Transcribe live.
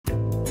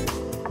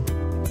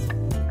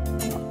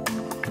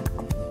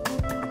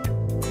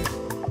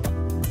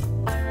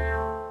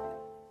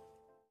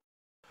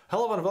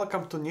Hello and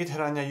welcome to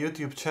Nithrania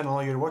YouTube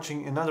channel. You're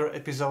watching another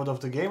episode of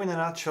the Game in a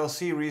Nutshell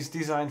series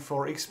designed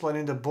for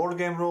explaining the board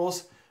game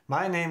rules.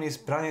 My name is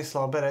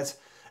Branislav Berec,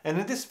 and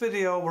in this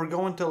video we're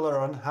going to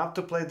learn how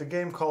to play the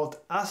game called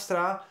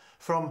Astra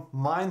from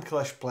Mind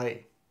Clash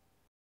Play.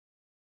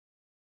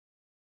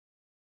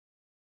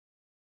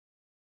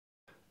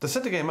 To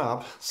set the game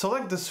up,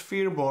 select the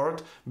sphere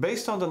board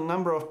based on the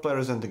number of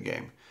players in the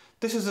game.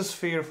 This is a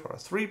sphere for a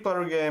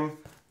 3-player game,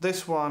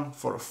 this one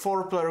for a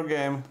 4-player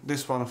game,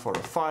 this one for a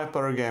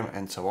 5-player game,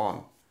 and so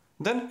on.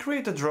 Then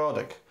create a draw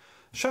deck.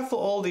 Shuffle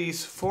all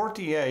these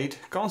 48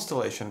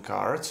 constellation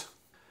cards,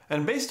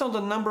 and based on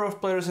the number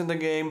of players in the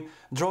game,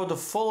 draw the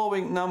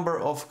following number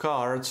of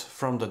cards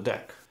from the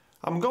deck.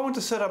 I'm going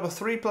to set up a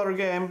 3-player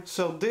game,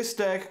 so this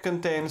deck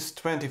contains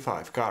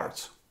 25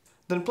 cards.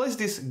 Then place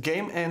this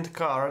game end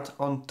card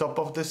on top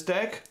of this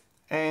deck,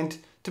 and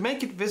to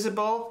make it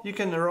visible, you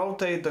can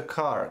rotate the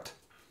card.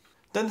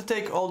 Then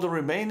take all the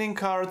remaining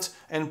cards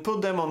and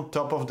put them on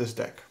top of this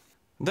deck.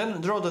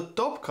 Then draw the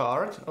top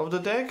card of the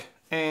deck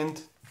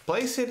and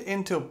place it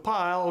into a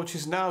pile which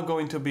is now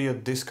going to be a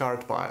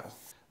discard pile.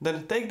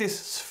 Then take this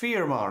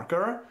sphere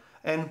marker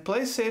and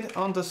place it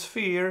on the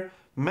sphere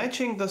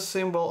matching the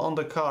symbol on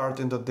the card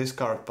in the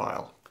discard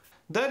pile.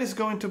 That is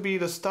going to be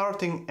the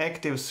starting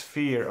active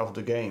sphere of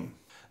the game.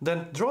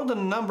 Then draw the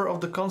number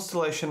of the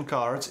constellation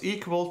cards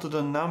equal to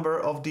the number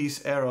of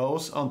these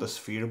arrows on the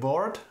sphere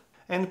board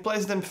and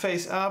place them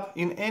face up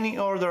in any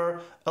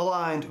order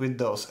aligned with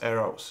those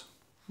arrows.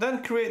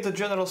 Then create the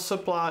general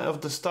supply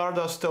of the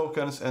Stardust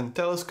tokens and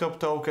Telescope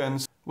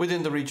tokens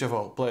within the reach of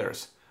all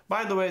players.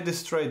 By the way,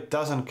 this trait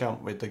doesn't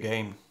come with the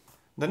game.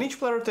 Then each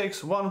player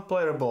takes one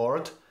player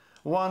board,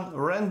 one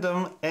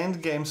random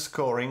endgame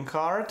scoring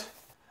card,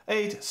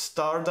 8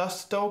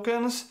 Stardust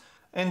tokens,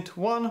 and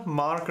one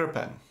marker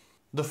pen.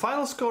 The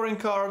final scoring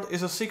card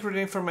is a secret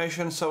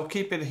information, so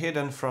keep it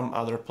hidden from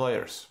other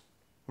players.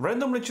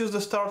 Randomly choose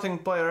the starting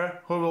player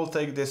who will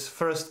take this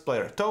first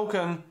player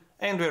token,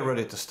 and we're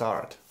ready to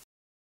start.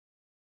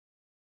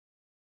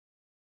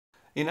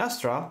 In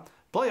Astra,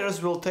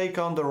 players will take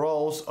on the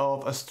roles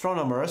of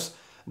astronomers,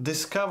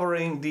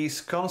 discovering these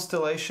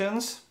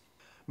constellations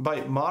by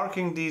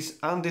marking these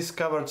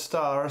undiscovered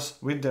stars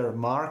with their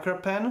marker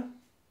pen,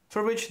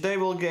 for which they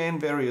will gain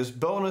various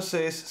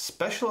bonuses,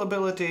 special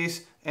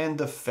abilities, and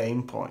the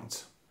fame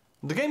points.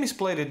 The game is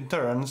played in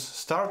turns,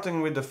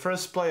 starting with the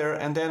first player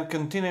and then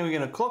continuing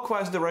in a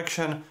clockwise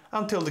direction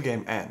until the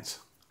game ends.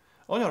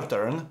 On your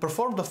turn,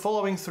 perform the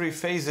following 3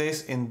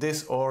 phases in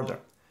this order.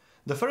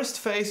 The first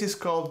phase is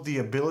called the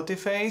ability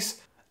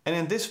phase, and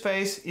in this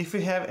phase, if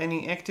you have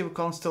any active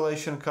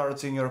constellation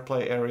cards in your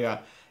play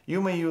area, you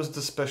may use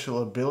the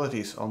special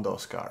abilities on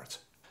those cards.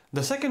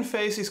 The second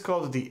phase is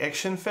called the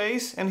action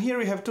phase, and here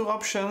you have 2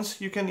 options.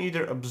 You can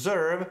either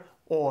observe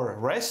or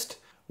rest.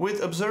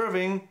 With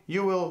observing,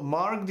 you will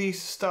mark these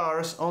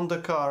stars on the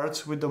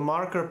cards with the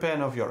marker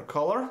pen of your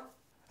color,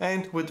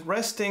 and with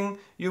resting,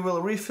 you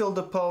will refill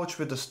the pouch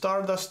with the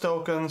Stardust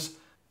tokens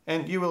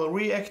and you will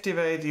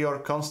reactivate your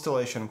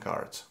constellation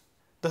cards.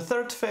 The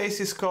third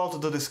phase is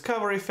called the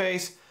discovery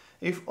phase.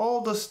 If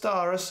all the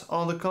stars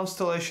on the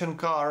constellation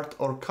card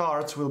or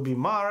cards will be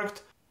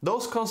marked,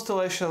 those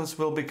constellations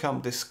will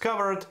become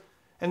discovered,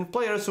 and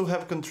players who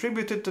have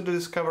contributed to the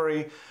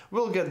discovery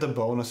will get the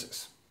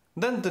bonuses.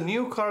 Then the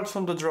new card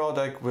from the draw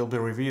deck will be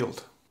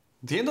revealed.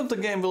 The end of the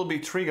game will be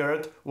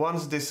triggered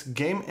once this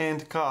game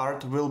end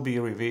card will be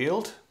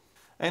revealed,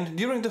 and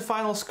during the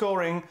final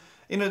scoring,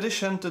 in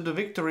addition to the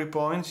victory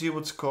points you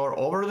would score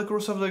over the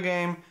course of the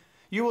game,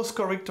 you will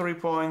score victory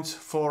points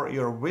for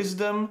your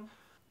wisdom,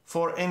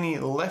 for any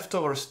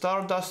leftover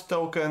Stardust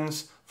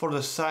tokens, for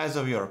the size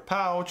of your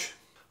pouch,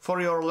 for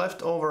your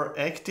leftover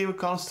active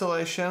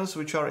constellations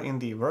which are in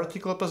the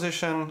vertical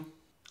position,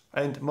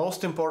 and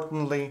most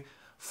importantly,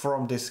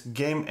 from this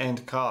game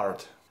end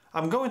card.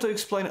 I'm going to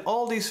explain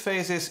all these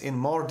phases in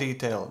more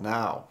detail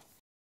now.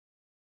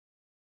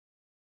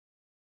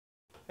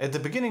 At the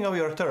beginning of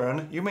your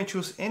turn, you may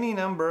choose any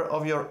number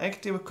of your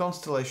active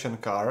constellation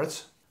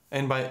cards,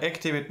 and by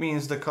active it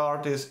means the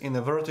card is in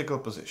a vertical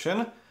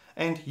position,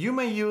 and you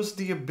may use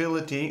the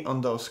ability on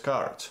those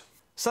cards.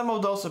 Some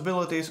of those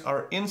abilities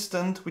are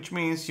instant, which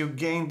means you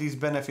gain these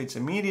benefits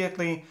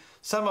immediately.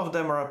 Some of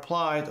them are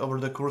applied over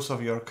the course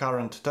of your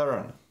current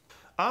turn.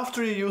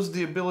 After you use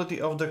the ability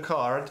of the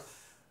card,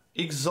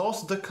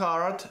 exhaust the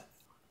card,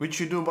 which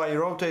you do by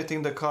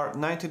rotating the card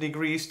 90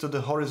 degrees to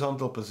the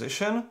horizontal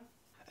position,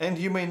 and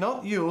you may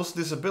not use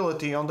this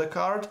ability on the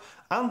card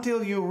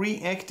until you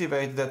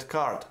reactivate that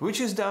card,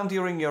 which is done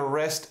during your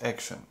rest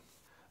action.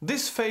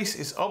 This phase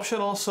is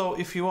optional, so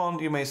if you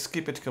want you may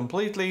skip it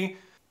completely,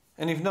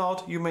 and if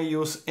not, you may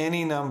use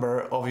any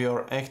number of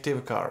your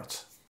active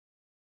cards.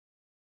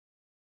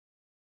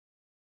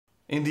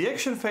 In the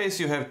action phase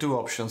you have 2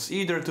 options,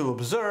 either to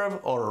observe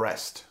or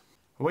rest.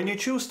 When you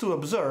choose to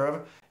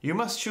observe, you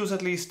must choose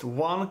at least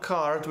one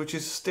card which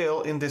is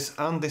still in this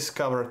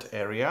undiscovered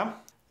area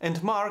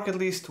and mark at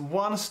least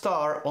 1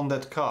 star on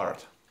that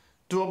card.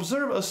 To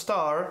observe a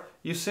star,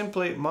 you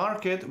simply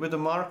mark it with the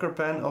marker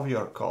pen of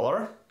your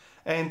color,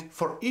 and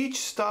for each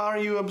star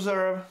you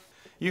observe,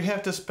 you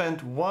have to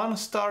spend 1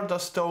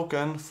 Stardust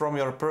token from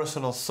your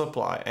personal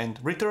supply and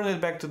return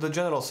it back to the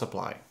general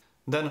supply.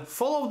 Then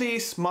follow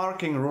these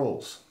marking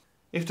rules.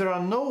 If there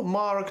are no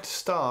marked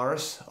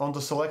stars on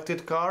the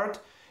selected card,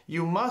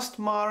 you must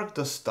mark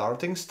the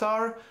starting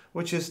star,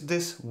 which is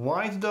this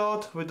white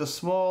dot with a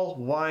small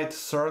white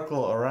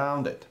circle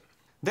around it.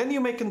 Then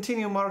you may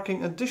continue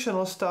marking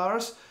additional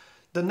stars.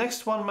 The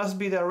next one must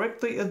be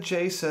directly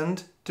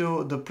adjacent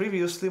to the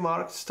previously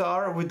marked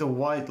star with the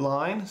white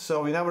line.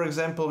 So in our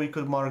example, we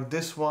could mark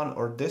this one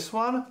or this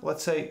one.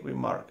 Let's say we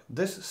mark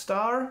this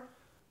star.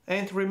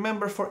 And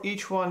remember, for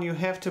each one you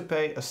have to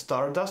pay a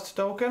Stardust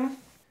token.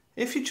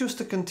 If you choose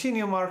to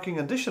continue marking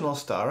additional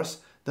stars,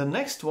 the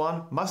next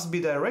one must be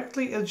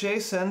directly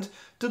adjacent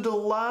to the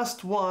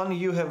last one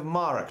you have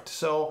marked.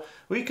 So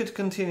we could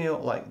continue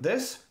like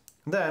this.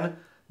 Then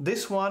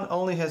this one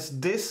only has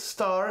this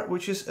star,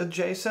 which is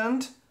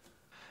adjacent.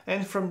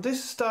 And from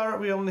this star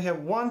we only have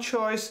one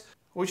choice,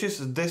 which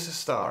is this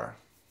star.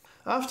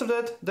 After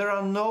that, there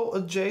are no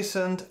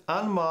adjacent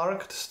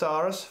unmarked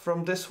stars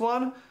from this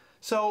one,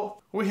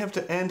 so we have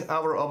to end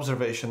our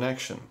observation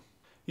action.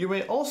 You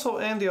may also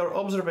end your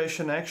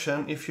observation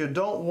action if you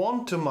don't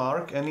want to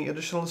mark any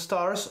additional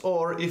stars,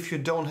 or if you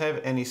don't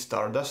have any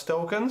Stardust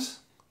tokens,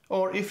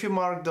 or if you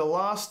mark the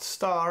last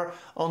star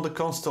on the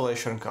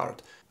constellation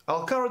card.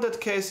 I'll cover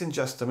that case in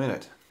just a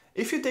minute.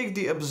 If you take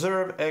the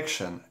observe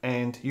action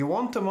and you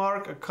want to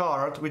mark a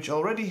card which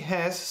already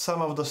has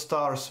some of the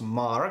stars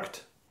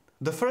marked,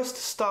 the first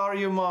star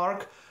you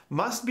mark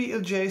must be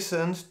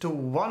adjacent to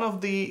one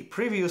of the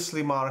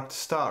previously marked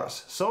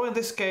stars. So in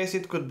this case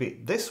it could be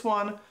this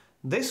one,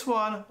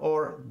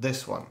 or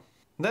this one.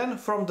 Then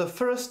from the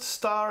first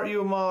star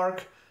you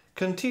mark,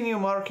 continue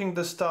marking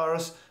the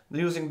stars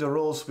using the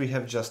rules we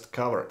have just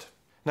covered.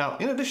 Now,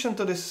 in addition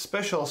to this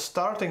special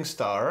starting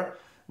star,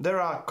 there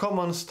are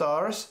common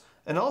stars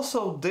and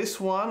also this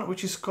one,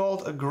 which is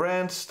called a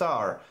grand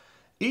star.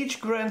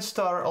 Each grand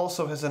star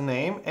also has a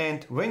name,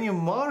 and when you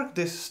mark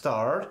this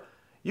star,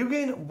 you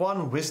gain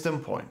 1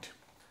 wisdom point.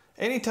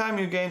 Anytime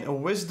you gain a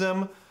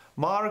wisdom,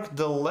 mark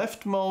the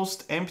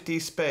leftmost empty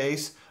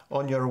space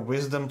on your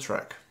wisdom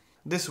track.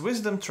 This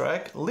wisdom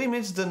track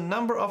limits the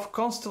number of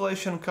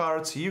constellation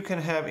cards you can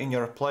have in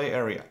your play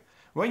area.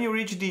 When you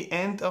reach the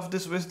end of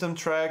this wisdom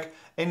track,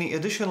 any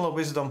additional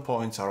wisdom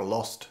points are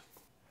lost.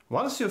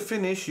 Once you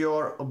finish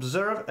your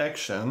observe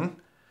action,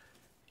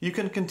 you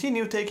can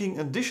continue taking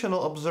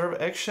additional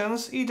observe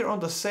actions either on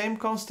the same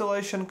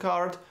constellation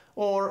card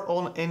or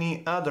on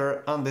any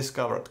other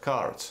undiscovered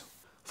cards.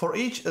 For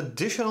each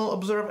additional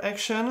observe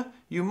action,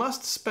 you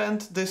must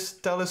spend this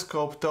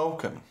telescope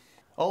token.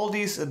 All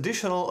these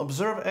additional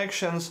observe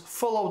actions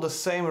follow the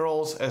same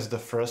rules as the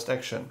first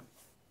action.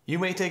 You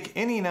may take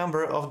any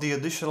number of the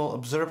additional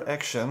observe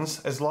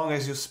actions as long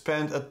as you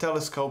spend a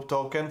telescope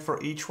token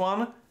for each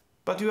one,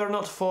 but you are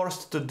not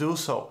forced to do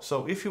so.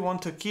 So if you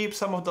want to keep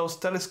some of those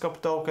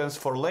telescope tokens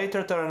for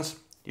later turns,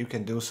 you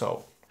can do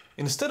so.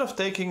 Instead of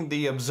taking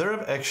the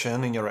observe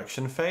action in your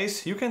action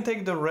phase, you can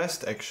take the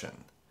rest action.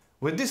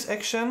 With this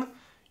action,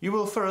 you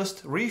will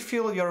first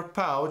refill your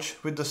pouch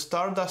with the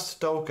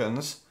Stardust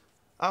tokens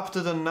up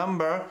to the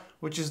number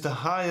which is the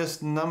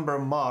highest number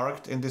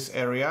marked in this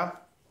area.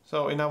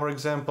 So in our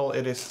example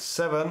it is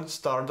 7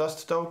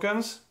 Stardust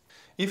tokens.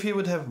 If you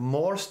would have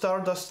more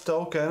Stardust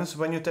tokens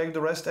when you take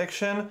the rest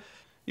action,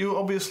 you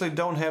obviously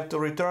don't have to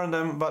return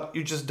them, but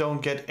you just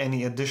don't get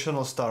any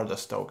additional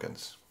Stardust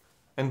tokens.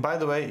 And by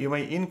the way, you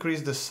may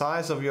increase the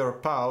size of your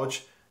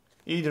pouch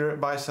either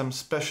by some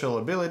special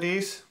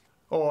abilities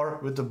or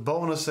with the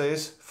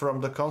bonuses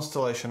from the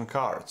constellation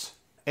cards.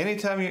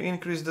 Anytime you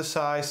increase the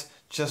size,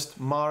 just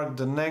mark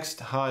the next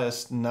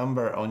highest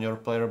number on your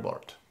player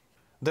board.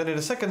 Then in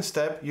the second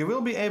step, you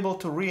will be able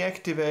to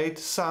reactivate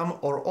some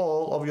or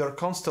all of your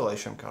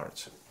constellation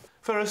cards.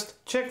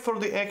 First, check for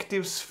the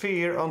active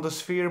sphere on the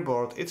sphere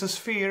board. It's a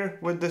sphere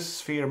with this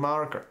sphere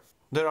marker.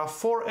 There are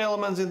 4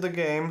 elements in the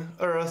game: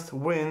 earth,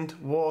 wind,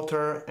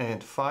 water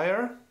and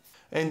fire.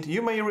 And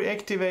you may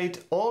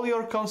reactivate all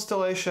your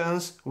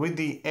constellations with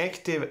the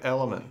active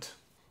element.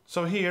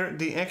 So here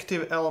the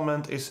active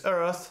element is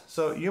Earth,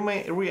 so you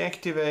may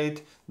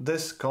reactivate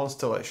this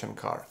constellation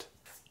card.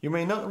 You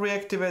may not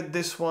reactivate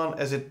this one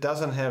as it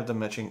doesn't have the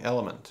matching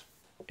element.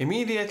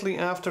 Immediately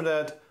after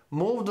that,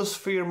 move the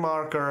sphere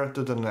marker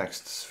to the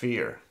next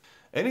sphere.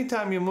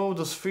 Anytime you move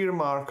the sphere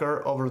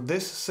marker over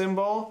this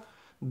symbol,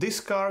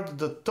 discard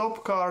the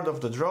top card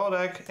of the draw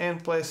deck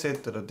and place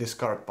it to the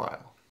discard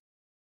pile.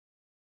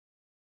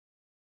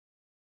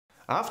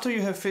 After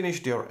you have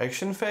finished your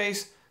action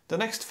phase, the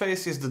next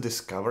phase is the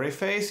discovery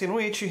phase, in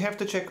which you have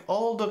to check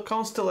all the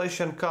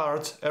constellation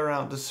cards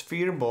around the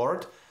sphere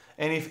board,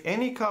 and if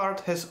any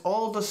card has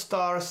all the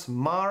stars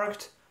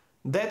marked,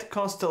 that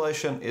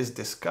constellation is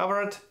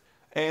discovered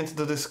and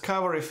the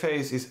discovery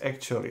phase is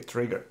actually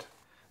triggered.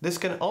 This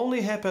can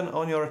only happen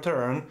on your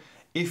turn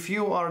if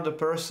you are the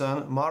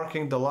person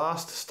marking the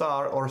last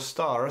star or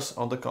stars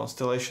on the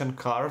constellation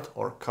card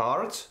or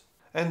cards,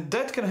 And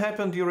that can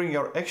happen during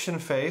your action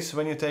phase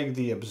when you take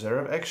the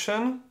observe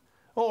action,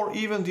 or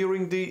even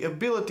during the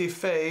ability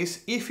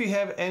phase if you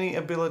have any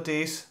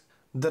abilities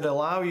that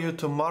allow you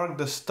to mark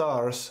the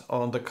stars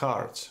on the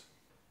cards.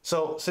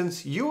 So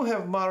since you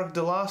have marked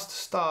the last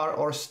star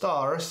or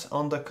stars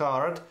on the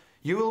card,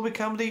 you will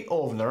become the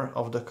owner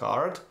of the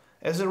card.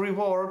 As a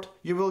reward,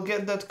 you will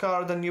get that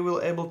card and you will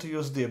be able to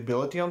use the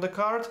ability on the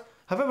card.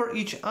 However,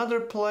 each other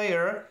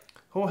player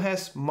who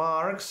has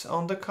marks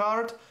on the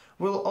card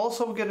will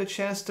also get a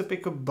chance to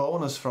pick a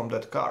bonus from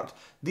that card.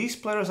 These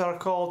players are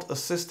called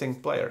assisting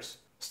players.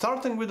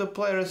 Starting with the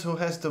players who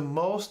has the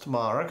most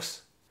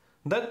marks,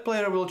 that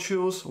player will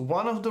choose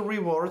one of the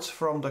rewards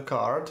from the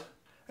card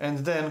and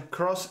then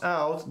cross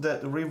out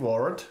that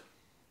reward.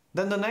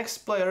 Then the next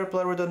player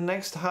with the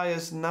next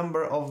highest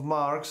number of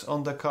marks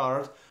on the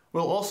card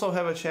will also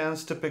have a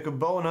chance to pick a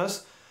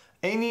bonus,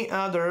 any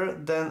other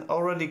than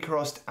already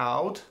crossed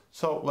out.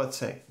 So let's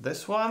say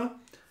this one.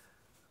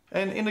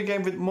 And in a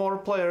game with more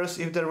players,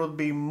 if there would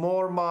be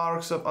more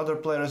marks of other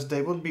players,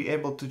 they would be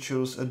able to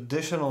choose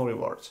additional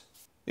rewards.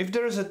 If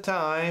there is a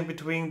tie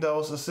between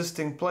those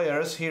assisting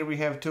players, here we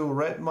have 2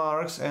 red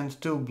marks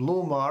and 2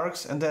 blue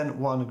marks and then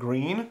 1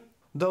 green.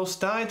 Those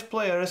tied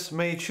players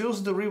may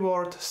choose the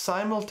reward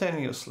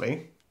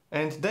simultaneously,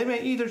 and they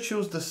may either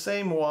choose the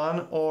same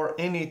one or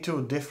any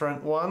 2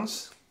 different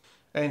ones.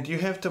 And you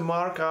have to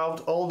mark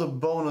out all the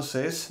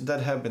bonuses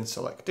that have been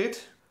selected.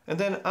 And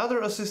then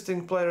other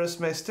assisting players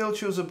may still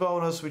choose a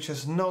bonus which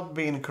has not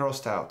been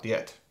crossed out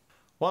yet.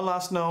 One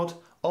last note,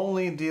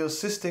 only the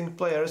assisting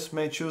players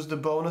may choose the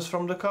bonus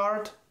from the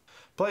card.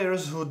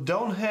 Players who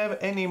don't have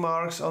any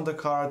marks on the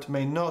card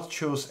may not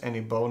choose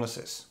any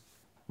bonuses.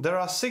 There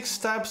are 6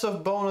 types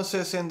of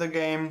bonuses in the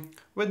game.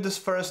 With this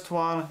first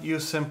one, you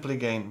simply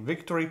gain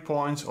victory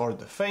points or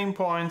the fame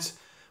points.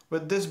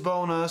 With this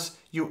bonus,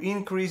 you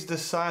increase the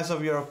size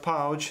of your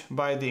pouch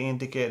by the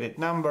indicated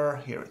number.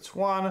 Here it's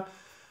 1.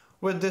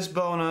 With this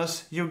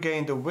bonus, you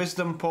gain the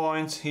wisdom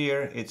points.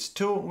 Here it's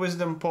 2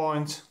 wisdom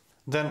points.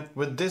 Then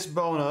with this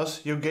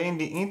bonus, you gain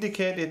the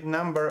indicated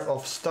number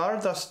of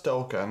Stardust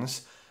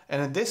tokens.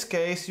 And in this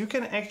case, you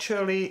can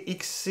actually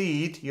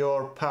exceed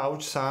your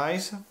pouch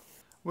size.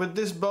 With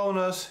this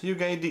bonus, you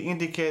gain the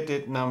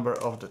indicated number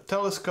of the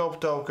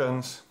telescope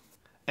tokens.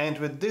 And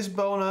with this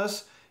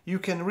bonus, you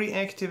can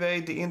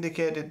reactivate the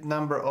indicated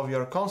number of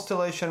your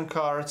constellation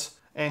cards,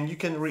 and you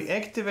can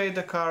reactivate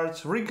the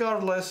cards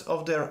regardless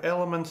of their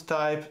element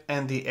type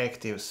and the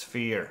active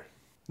sphere.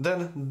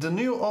 Then the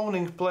new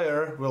owning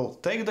player will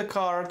take the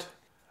card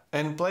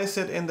and place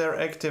it in their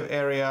active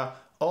area,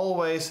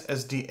 always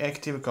as the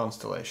active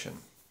constellation.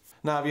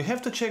 Now you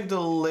have to check the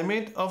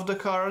limit of the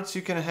cards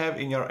you can have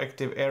in your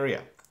active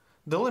area.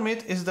 The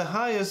limit is the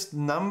highest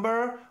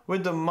number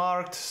with the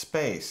marked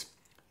space.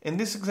 In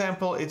this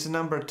example it's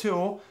number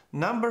 2.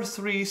 Number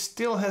 3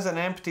 still has an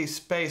empty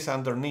space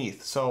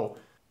underneath, so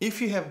if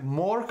you have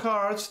more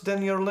cards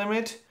than your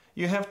limit,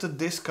 you have to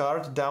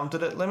discard down to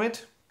that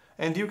limit.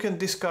 And you can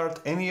discard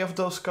any of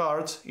those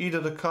cards, either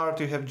the card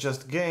you have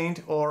just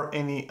gained or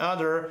any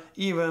other,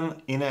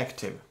 even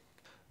inactive.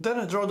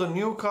 Then draw the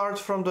new card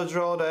from the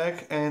draw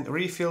deck and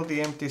refill the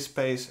empty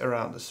space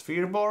around the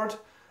sphere board.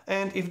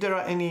 And if there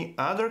are any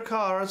other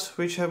cards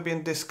which have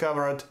been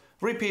discovered,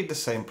 repeat the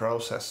same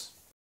process.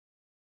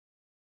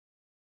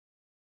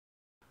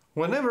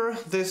 Whenever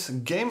this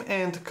game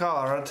end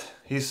card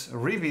is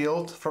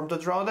revealed from the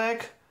draw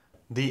deck,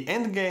 the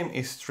end game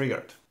is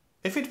triggered.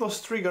 If it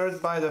was triggered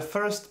by the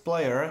first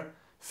player,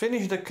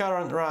 finish the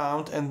current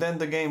round and then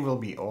the game will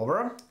be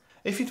over.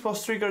 If it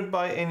was triggered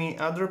by any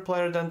other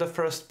player than the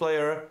first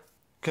player,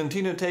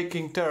 continue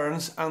taking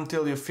turns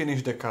until you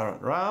finish the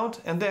current round,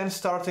 and then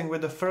starting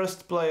with the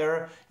first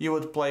player, you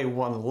would play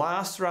one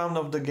last round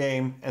of the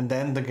game and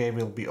then the game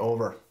will be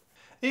over.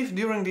 If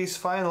during these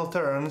final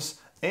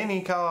turns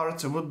any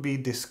cards would be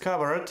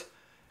discovered,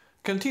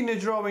 continue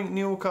drawing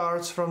new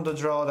cards from the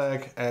draw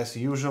deck as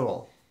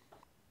usual.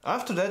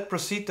 After that,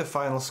 proceed to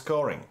final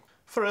scoring.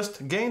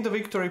 First, gain the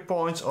victory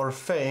points or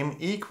fame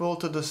equal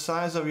to the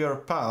size of your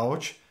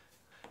pouch.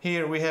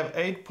 Here we have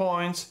 8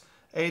 points,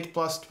 8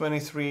 plus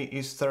 23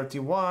 is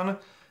 31.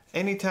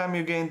 Anytime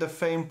you gain the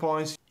fame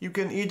points, you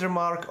can either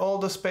mark all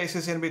the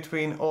spaces in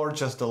between or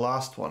just the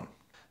last one.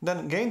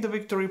 Then gain the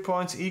victory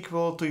points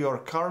equal to your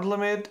card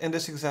limit, in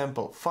this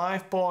example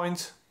 5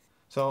 points,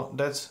 so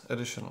that's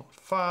additional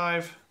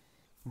 5.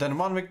 Then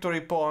 1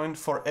 victory point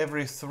for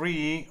every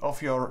 3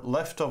 of your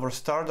leftover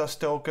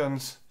Stardust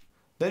tokens.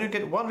 Then you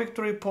get 1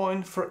 victory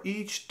point for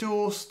each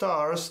 2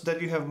 stars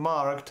that you have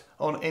marked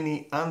on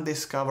any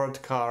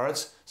undiscovered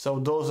cards, so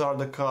those are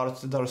the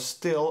cards that are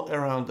still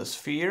around the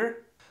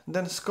sphere.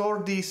 Then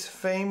score these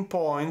fame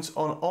points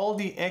on all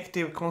the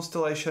active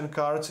constellation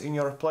cards in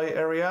your play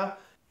area.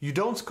 You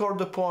don't score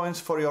the points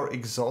for your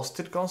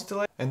exhausted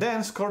constellation. And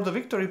then score the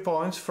victory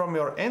points from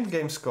your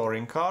endgame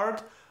scoring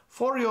card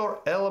for your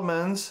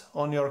elements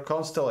on your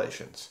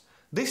constellations.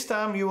 This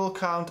time you will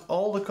count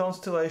all the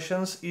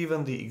constellations,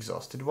 even the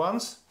exhausted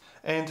ones.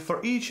 And for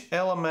each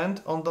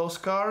element on those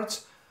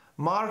cards,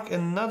 mark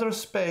another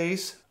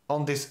space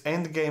on this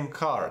endgame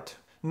card.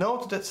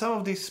 Note that some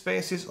of these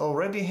spaces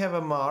already have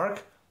a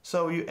mark,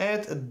 so you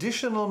add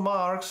additional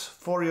marks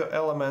for your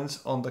elements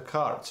on the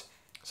cards.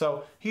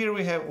 So here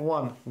we have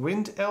one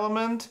wind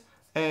element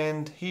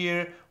and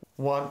here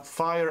one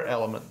fire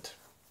element.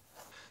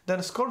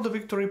 Then score the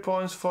victory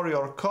points for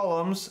your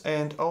columns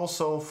and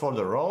also for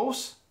the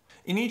rows.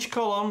 In each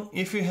column,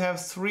 if you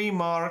have 3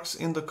 marks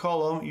in the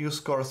column, you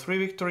score 3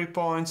 victory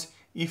points.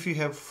 If you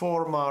have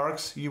 4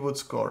 marks, you would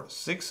score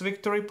 6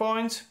 victory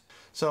points.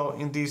 So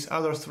in these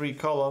other 3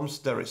 columns,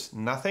 there is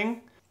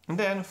nothing. And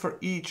then for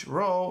each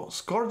row,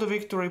 score the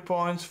victory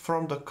points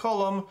from the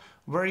column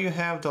where you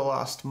have the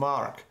last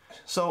mark.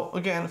 So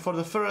again, for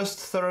the first,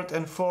 third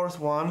and fourth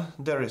one,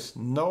 there is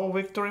no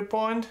victory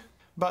point.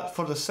 But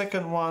for the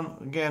second one,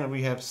 again,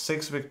 we have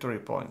 6 victory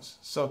points.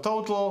 So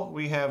total,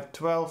 we have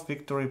 12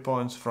 victory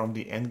points from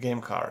the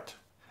endgame card.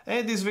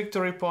 Add these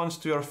victory points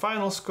to your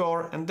final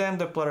score, and then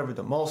the player with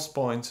the most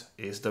points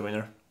is the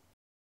winner.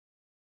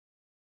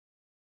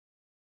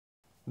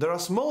 There are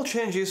small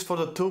changes for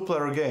the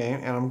 2-player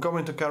game, and I'm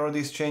going to cover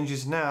these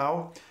changes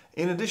now.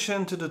 In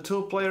addition to the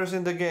 2 players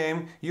in the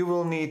game, you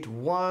will need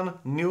 1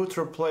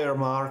 neutral player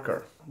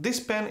marker.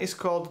 This pen is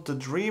called the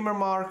Dreamer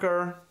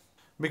marker,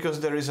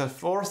 because there is a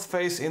 4th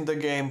phase in the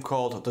game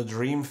called the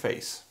Dream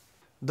phase.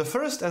 The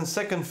first and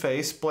second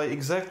phase play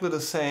exactly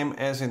the same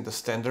as in the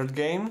standard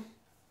game.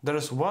 There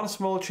is one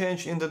small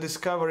change in the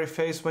discovery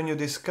phase when you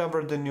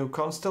discover the new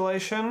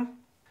constellation.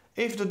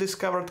 If the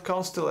discovered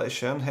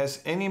constellation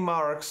has any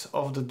marks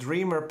of the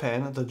Dreamer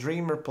pen, the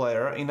Dreamer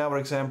player, in our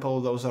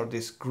example those are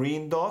these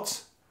green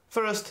dots,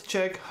 first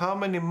check how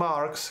many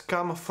marks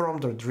come from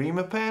the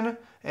Dreamer pen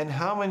and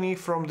how many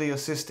from the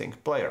assisting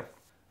player.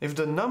 If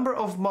the number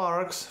of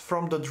marks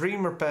from the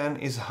Dreamer pen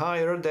is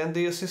higher than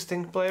the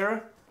assisting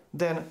player,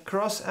 then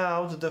cross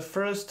out the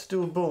first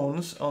 2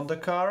 boons on the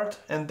card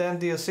and then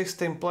the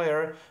assisting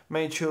player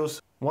may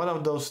choose one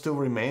of those 2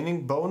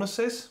 remaining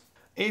bonuses.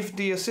 If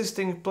the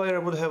assisting player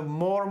would have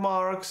more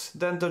marks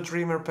than the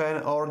Dreamer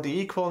pen or the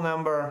equal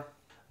number,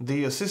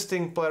 the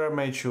assisting player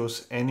may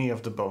choose any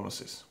of the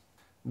bonuses.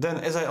 Then,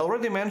 as I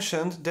already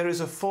mentioned, there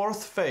is a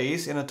 4th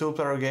phase in a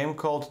 2-player game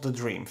called the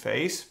Dream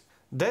phase.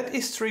 That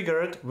is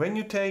triggered when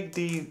you take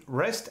the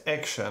rest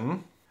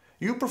action.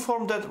 You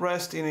perform that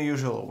rest in a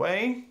usual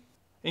way,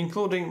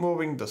 including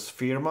moving the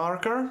sphere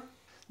marker.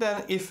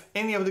 Then, if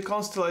any of the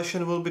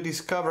constellation will be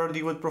discovered,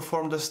 you would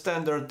perform the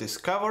standard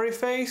discovery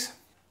phase.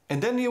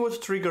 And then you would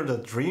trigger the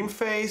Dream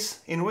phase,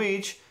 in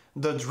which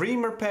the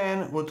Dreamer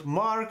pen would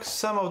mark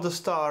some of the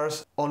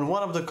stars on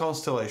one of the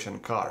constellation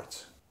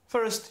cards.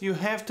 First, you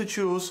have to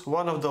choose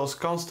one of those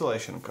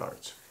constellation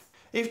cards.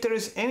 If there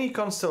is any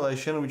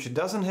constellation which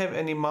doesn't have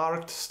any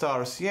marked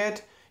stars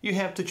yet, you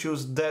have to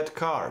choose that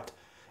card.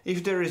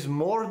 If there is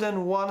more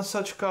than one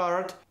such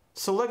card,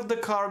 select the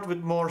card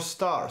with more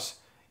stars.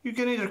 You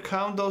can either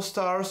count those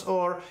stars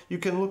or you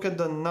can look at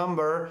the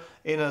number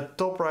in the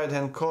top right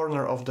hand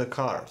corner of the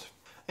card.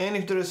 And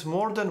if there is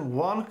more than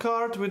one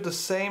card with the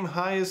same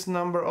highest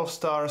number of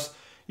stars,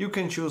 you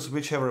can choose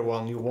whichever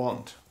one you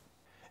want.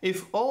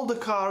 If all the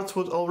cards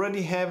would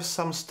already have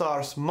some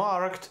stars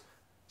marked,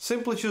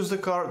 simply choose the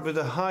card with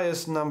the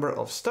highest number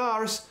of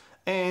stars,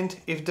 and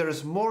if there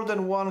is more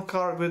than one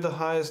card with the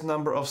highest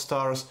number of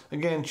stars,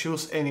 again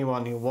choose any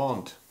one you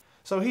want.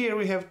 So here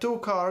we have 2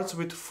 cards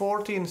with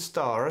 14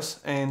 stars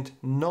and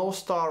no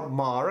star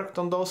marked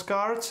on those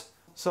cards.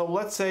 So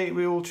let's say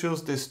we will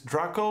choose this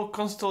Draco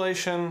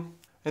constellation.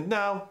 And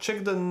now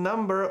check the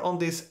number on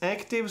this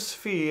active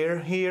sphere.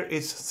 Here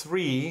is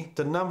 3.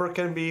 The number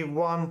can be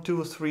 1,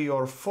 2, 3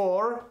 or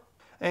 4.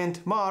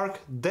 And mark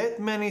that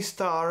many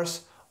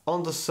stars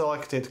on the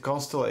selected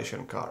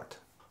constellation card.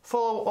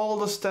 Follow all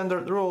the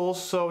standard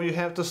rules, so you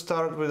have to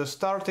start with a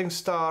starting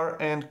star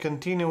and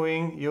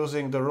continuing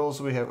using the rules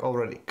we have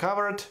already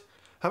covered.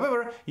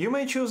 However, you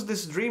may choose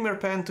this Dreamer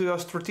pen to your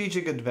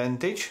strategic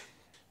advantage.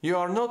 You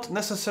are not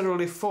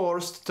necessarily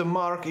forced to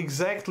mark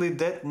exactly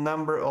that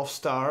number of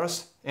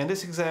stars. In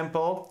this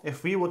example,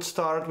 if we would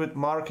start with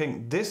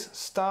marking this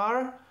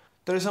star,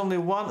 there is only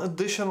one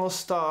additional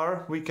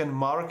star we can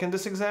mark in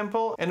this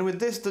example, and with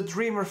this the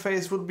Dreamer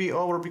phase would be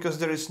over because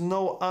there is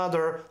no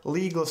other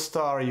legal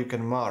star you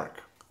can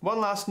mark.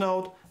 One last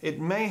note, it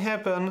may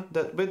happen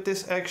that with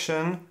this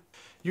action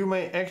you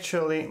may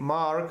actually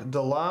mark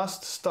the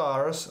last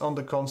stars on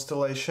the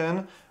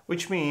constellation,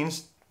 which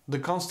means the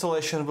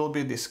constellation will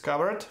be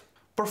discovered.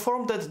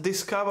 Perform that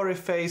discovery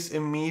phase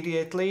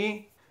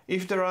immediately.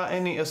 If there are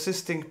any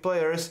assisting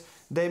players,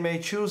 they may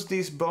choose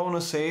these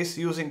bonuses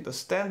using the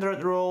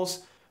standard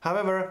rules.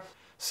 However,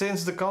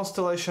 since the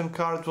constellation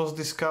card was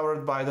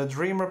discovered by the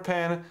Dreamer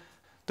pen,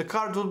 the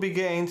card will be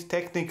gained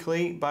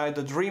technically by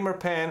the Dreamer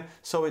pen,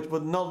 so it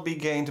would not be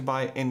gained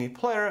by any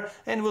player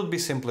and would be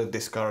simply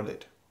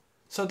discarded.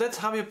 So that's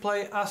how you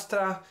play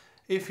Astra.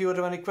 If you have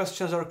any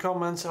questions or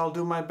comments, I'll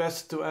do my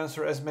best to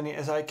answer as many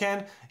as I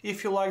can.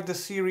 If you like the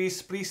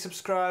series, please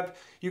subscribe.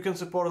 You can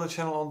support the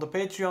channel on the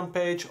Patreon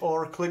page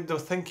or click the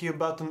thank you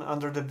button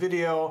under the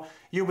video.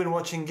 You've been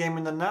watching Game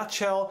in a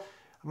Nutshell.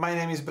 My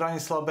name is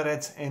Branislav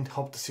Berec and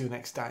hope to see you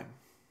next time.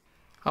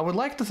 I would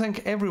like to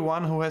thank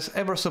everyone who has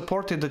ever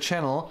supported the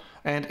channel,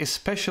 and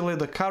especially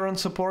the current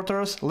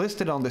supporters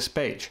listed on this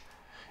page.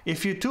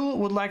 If you too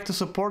would like to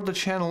support the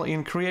channel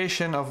in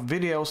creation of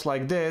videos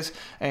like this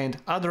and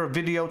other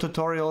video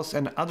tutorials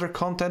and other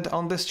content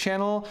on this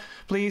channel,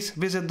 please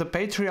visit the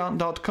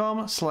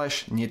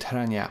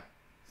patreon.com/Nithrania.